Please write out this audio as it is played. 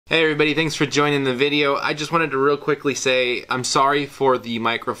Hey everybody, thanks for joining the video. I just wanted to real quickly say I'm sorry for the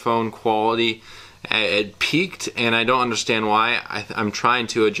microphone quality. It peaked and I don't understand why. I'm trying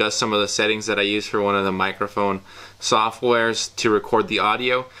to adjust some of the settings that I use for one of the microphone softwares to record the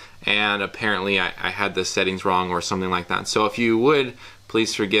audio, and apparently I had the settings wrong or something like that. So if you would,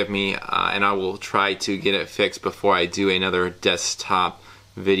 please forgive me, and I will try to get it fixed before I do another desktop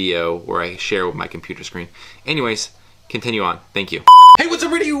video where I share with my computer screen. Anyways, continue on. Thank you. Hey, what's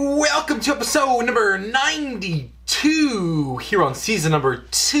up, everybody? Welcome to episode number 92 here on season number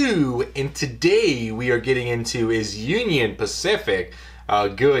 2. And today we are getting into is Union Pacific a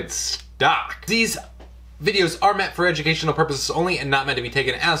good stock. These videos are meant for educational purposes only and not meant to be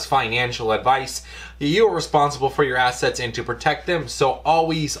taken as financial advice. You are responsible for your assets and to protect them, so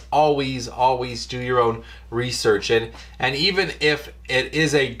always do your own research. And even if it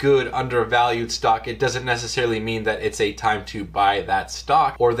is a good undervalued stock, it doesn't necessarily mean that it's a time to buy that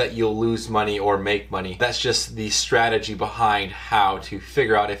stock or that you'll lose money or make money. That's just the strategy behind how to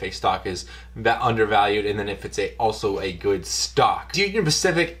figure out if a stock is undervalued and then if it's also a good stock. Union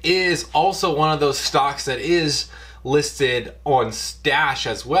Pacific is also one of those stocks that is listed on Stash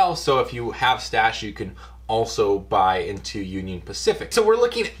as well, so if you have Stash you can also buy into Union Pacific. So we're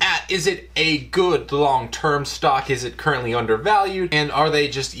looking at, is it a good long-term stock? Is it currently undervalued? And are they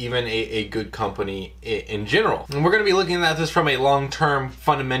just even a good company in general? And we're going to be looking at this from a long-term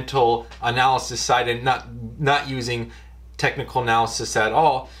fundamental analysis side and not using technical analysis at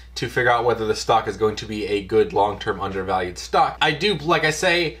all to figure out whether the stock is going to be a good long-term undervalued stock. I do, like I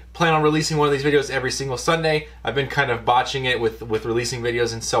say, plan on releasing one of these videos every single Sunday. I've been kind of botching it with releasing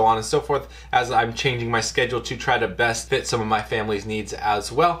videos and so on and so forth as I'm changing my schedule to try to best fit some of my family's needs as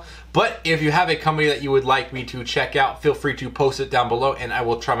well. But if you have a company that you would like me to check out, feel free to post it down below and I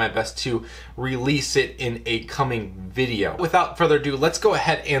will try my best to release it in a coming video. Without further ado, let's go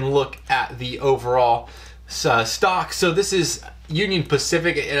ahead and look at the overall stock. So this is Union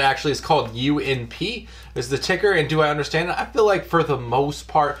Pacific. It actually is called UNP is the ticker. And do I understand it? I feel like for the most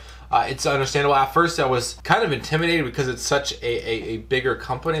part it's understandable. At first I was kind of intimidated because it's such a bigger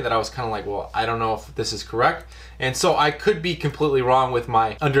company that I was kind of like, well, I don't know if this is correct. And so I could be completely wrong with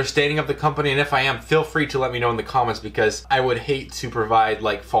my understanding of the company, and if I am, feel free to let me know in the comments because I would hate to provide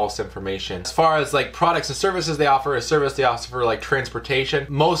like false information. As far as like products and services they offer, they offer like transportation.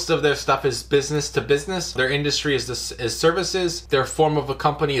 Most of their stuff is business to business. Their industry is services. Their form of a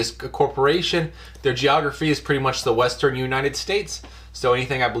company is a corporation. Their geography is pretty much the Western United States. So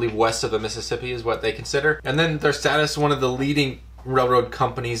anything I believe west of the Mississippi is what they consider. And then their status, one of the leading railroad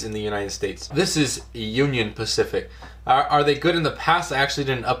companies in the United States. This is Union Pacific. Are they good in the past? I actually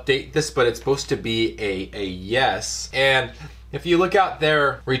didn't update this, but it's supposed to be a yes. And if you look at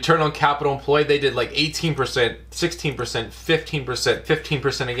their return on capital employed, they did like 18%, 16%, 15%,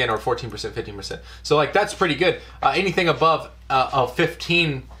 15% again, or 14%, 15%. So like that's pretty good. Anything above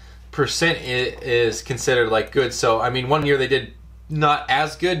 15% is considered like good. So I mean, one year they did not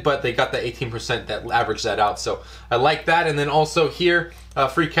as good, but they got the 18% that averaged that out. So I like that. And then also here,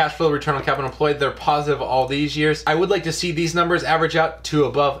 free cash flow, return on capital employed, they're positive all these years. I would like to see these numbers average out to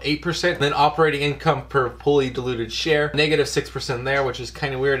above 8%. And then operating income per fully diluted share, negative 6% there, which is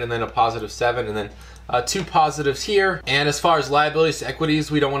kind of weird. And then a positive 7, and then 2 positives here. And as far as liabilities to equities,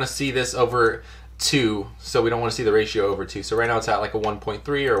 we don't want to see this over 2, so we don't want to see the ratio over 2. So right now it's at like a 1.3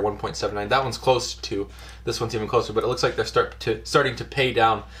 or 1.79. That one's close to, this one's even closer, but it looks like they're starting to pay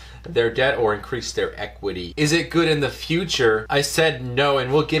down their debt or increase their equity. Is it good in the future? I said no,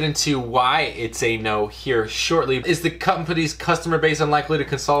 and we'll get into why it's a no here shortly. Is the company's customer base unlikely to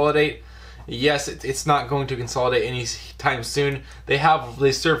consolidate? Yes, it's not going to consolidate anytime soon. They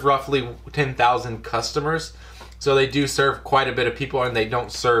serve roughly 10,000 customers. So they do serve quite a bit of people, and they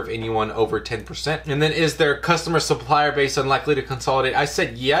don't serve anyone over 10%. And then is their customer supplier base unlikely to consolidate? I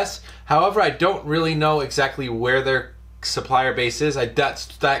said yes. However, I don't really know exactly where their supplier base is.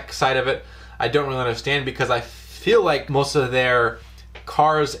 That side of it I don't really understand, because I feel like most of their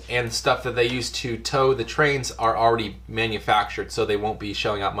cars and stuff that they use to tow the trains are already manufactured, so they won't be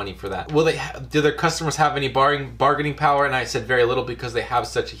shelling out money for that. Do their customers have any bargaining power? And I said very little, because they have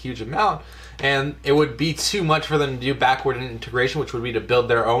such a huge amount. And it would be too much for them to do backward integration, which would be to build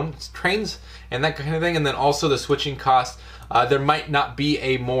their own trains and that kind of thing. And then also the switching costs. There might not be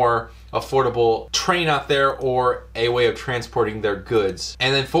a more affordable train out there or a way of transporting their goods.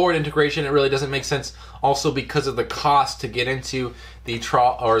 And then forward integration, it really doesn't make sense Also, because of the cost to get into the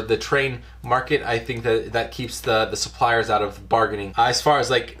train market, I think that keeps the suppliers out of bargaining. As far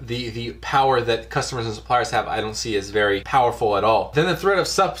as like the power that customers and suppliers have, I don't see as very powerful at all. Then the threat of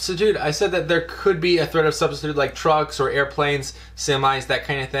substitute, I said that there could be a threat of substitute like trucks or airplanes, semis, that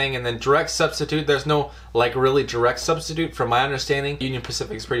kind of thing. And then direct substitute, there's no like really direct substitute from my understanding. Union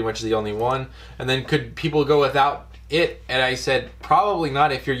Pacific is pretty much the only one. And then could people go without it? And I said probably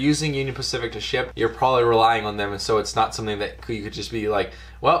not. If you're using Union Pacific to ship, you're probably relying on them, and so it's not something that you could just be like,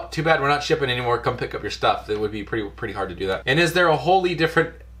 well, too bad we're not shipping anymore, come pick up your stuff. It would be pretty hard to do that. And is there a wholly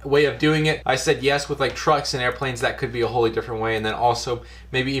different way of doing it? I said yes. With like trucks and airplanes, that could be a wholly different way. And then also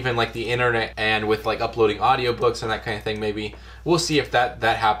maybe even like the internet and with like uploading audiobooks and that kind of thing, maybe we'll see if that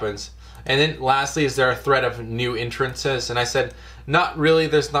happens. And then lastly, is there a threat of new entrances? And I said not really.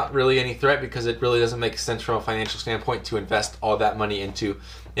 There's not really any threat, because it really doesn't make sense from a financial standpoint to invest all that money into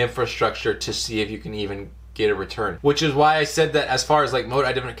infrastructure to see if you can even get a return. Which is why I said that as far as like mode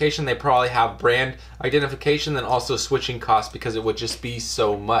identification, they probably have brand identification, then also switching costs, because it would just be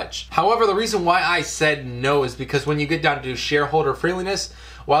so much. However, the reason why I said no is because when you get down to shareholder friendliness,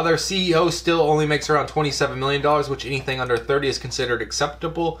 while their CEO still only makes around $27 million, which anything under 30 is considered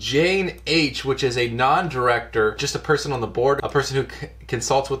acceptable, Jane H., which is a non-director, just a person on the board, a person who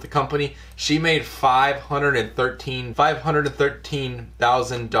consults with the company, she made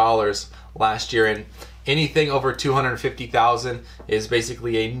 $513,000 last year, and anything over $250,000 is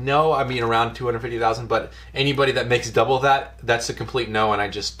basically a no. I mean around $250,000, but anybody that makes double that, that's a complete no, and I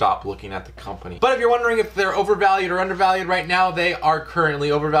just stopped looking at the company. But if you're wondering if they're overvalued or undervalued right now, they are currently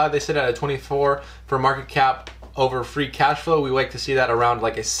overvalued. They sit at a 24 for market cap over free cash flow. We like to see that around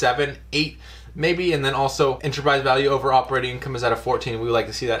like a 7, 8 maybe, and then also enterprise value over operating income is at a 14. We would like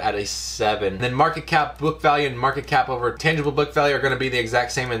to see that at a 7. And then market cap, book value, and market cap over tangible book value are going to be the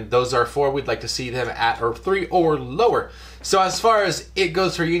exact same, and those are 4. We'd like to see them at or 3 or lower. So as far as it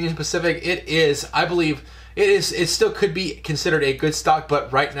goes for Union Pacific, it is, I believe, it still could be considered a good stock,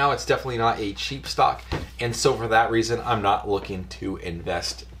 but right now it's definitely not a cheap stock, and so for that reason, I'm not looking to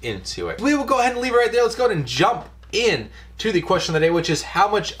invest into it. We will go ahead and leave it right there. Let's go ahead and jump in to the question of the day, which is how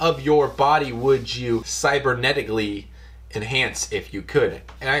much of your body would you cybernetically enhance if you could?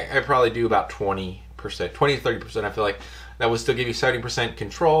 And I probably do about 20%, 20 to 30%. I feel like that would still give you 70%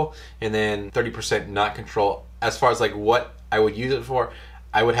 control and then 30% not control. As far as like what I would use it for,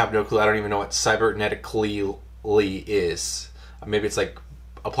 I would have no clue. I don't even know what cybernetically is. Maybe it's like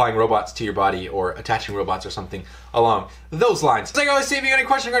applying robots to your body or attaching robots or something along those lines. Like I always say, if you got any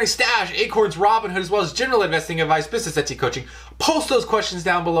questions regarding Stash, Acorns, Robinhood, as well as general investing advice, business Etsy coaching, post those questions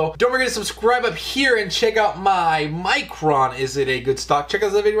down below. Don't forget to subscribe up here and check out my Micron Is It a Good Stock? Check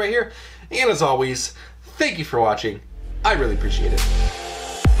out the video right here. And as always, thank you for watching. I really appreciate it.